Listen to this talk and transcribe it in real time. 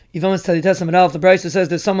Yevamos Tadites Amid Aleph, the Brisa says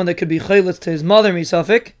there's someone that could be chayletz to his mother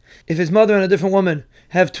misafik if his mother and a different woman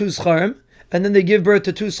have two scharim, and then they give birth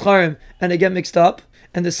to two scharim and they get mixed up,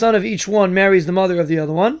 and the son of each one marries the mother of the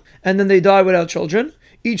other one, and then they die without children.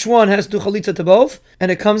 Each one has to do chalitza to both,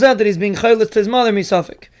 and it comes out that he's being chayletz to his mother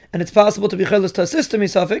misafik. And it's possible to be chayletz to a sister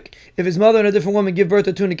misafik if his mother and a different woman give birth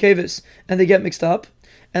to two nekavis and they get mixed up,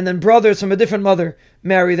 and then brothers from a different mother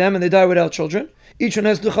marry them and they die without children. Each one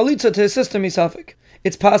has to do chalitza to his sister misafik.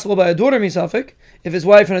 It's possible by a daughter misafik if his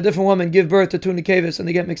wife and a different woman give birth to two nekavis and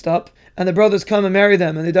they get mixed up, and the brothers come and marry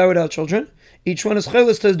them and they die without children. Each one is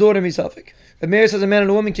chayletz to his daughter misafik. The Meir says a man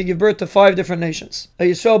and a woman can give birth to 5 different nations. A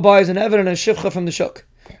Yisrael buys an Eved and a Shivcha from the Shuk,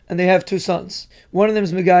 and they have 2 sons. One of them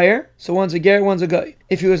is Megayer, so one's a Ger, one's a Guy.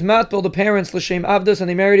 If he was matbil the parents L'Shem Avdus and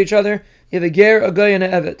they married each other, you have a Ger, a Guy, and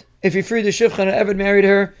an Eved. If you freed the Shivcha and an Eved married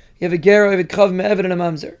her, you have a Ger, Eved Chav, Eved, and a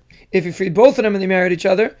Mamzer. If you freed both of them and they married each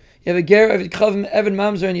other, you have a Ger, Eved Chav, Eved,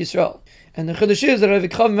 Mamzer, and Yisrael. And the Chiddush is that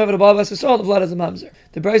Eved Chav, Eved, Abba, Yisrael, the Vlad is a Mamzer.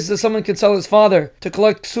 The Brisa says someone could sell his father to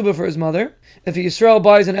collect ksuba for his mother. If a Yisrael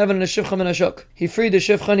buys an Eved and a Shivcha and a Shuk, he freed the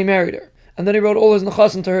Shivcha and he married her, and then he wrote all his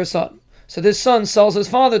nechasim to her son. So this son sells his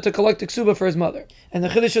father to collect the ksuba for his mother. And the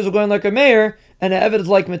Chiddush is going like a mayor, and an Eved is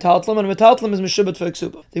like metaltlim, and a metaltlim is meshubet for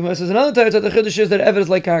ksuba. The Gemara says another type that the Chiddush is that Eved is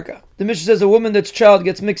like karka. The Mishnah says a woman that's child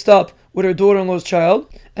gets mixed up with her daughter-in-law's child,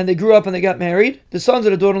 and they grew up and they got married. The sons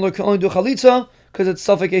of the daughter-in-law can only do chalitza, because it's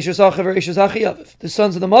Safek Eshes Achiv or Eshes Achi Aviv. The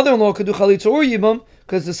sons of the mother-in-law could do Chalitza or Yibam,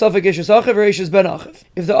 because it's Safek Eshes Achiv or Eshes Ben Achiv.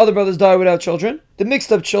 If the other brothers die without children, the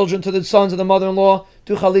mixed-up children to the sons of the mother-in-law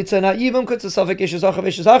do Chalitza and not Yibam, because it's Safek Eshes Achiv or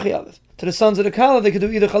Eshes Achi Aviv. To the sons of the Kala, they could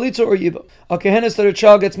do either Chalitza or Yibam. A Kehenis that her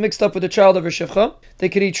child gets mixed up with the child of her Shivcha, they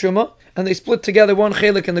could eat Truma, and they split together one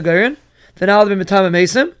Chelik in the Gairin. Then Al Bin Matama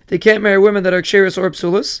Mesim, they can't marry women that are Ksheris or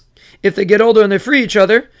Psulis. If they get older and they free each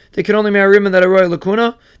other, they can only marry women that are royal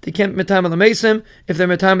lakuna. They can't metame l'mesim. If they're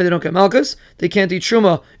metame, they don't get malchus. They can't eat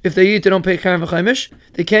truma. If they eat, they don't pay karim v'chaimish.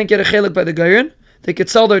 They can't get a chelik by the gairin. They could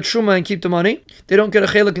sell their truma and keep the money. They don't get a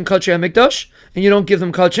chelik in kachim mikdash, and you don't give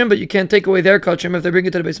them kachim, but you can't take away their kachim if they bring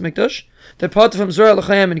it to the base mikdash. They're part from zraya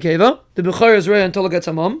l'chayim and keva. The bechor is zraya until it gets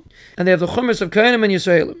amam, and they have the chumras of kainim and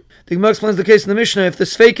yisraelim. The Gemara explains the case in the Mishnah. If the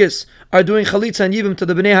Sfeikis are doing Chalitza and Yibam to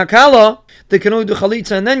the Bnei Hakala, they can only do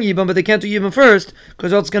Chalitza and then Yibam, but they can't do Yibam first,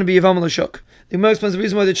 because else it's going to be Yivam L'Shuk. The Gemara explains the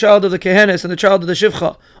reason why the child of the Kehenes and the child of the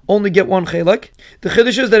Shivcha only get one Chelek. The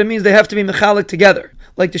Chiddush is that it means they have to be Mechalik together.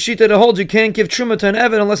 Like the Shita that holds, you can't give Truma to an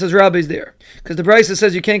Eved unless his Rabbi is there. Because the Brisa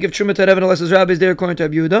says you can't give Truma to an Eved unless his Rabbi is there, according to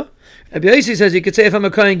Rabbi Yehuda. Rabbi Yossi says you could say, if I'm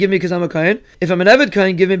a Kain, give me because I'm a Kain. If I'm an Eved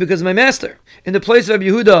Kain, give me because of my master. In the place of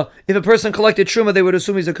Rabbi Yehuda, if a person collected Truma, they would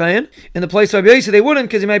assume he's a Kain. In the place of Rabbi Yossi, they wouldn't,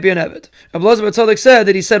 because he might be an Eved. Rabbi Elazar bar Tzadok said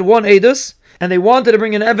that he said one Edus, and they wanted to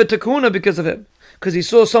bring an Eved to Kahuna because of him. Because he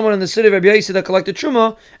saw someone in the city of Rabbi Yossi that collected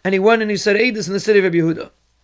Truma, and he went and he said Edus in the city of Rabbi Yehuda.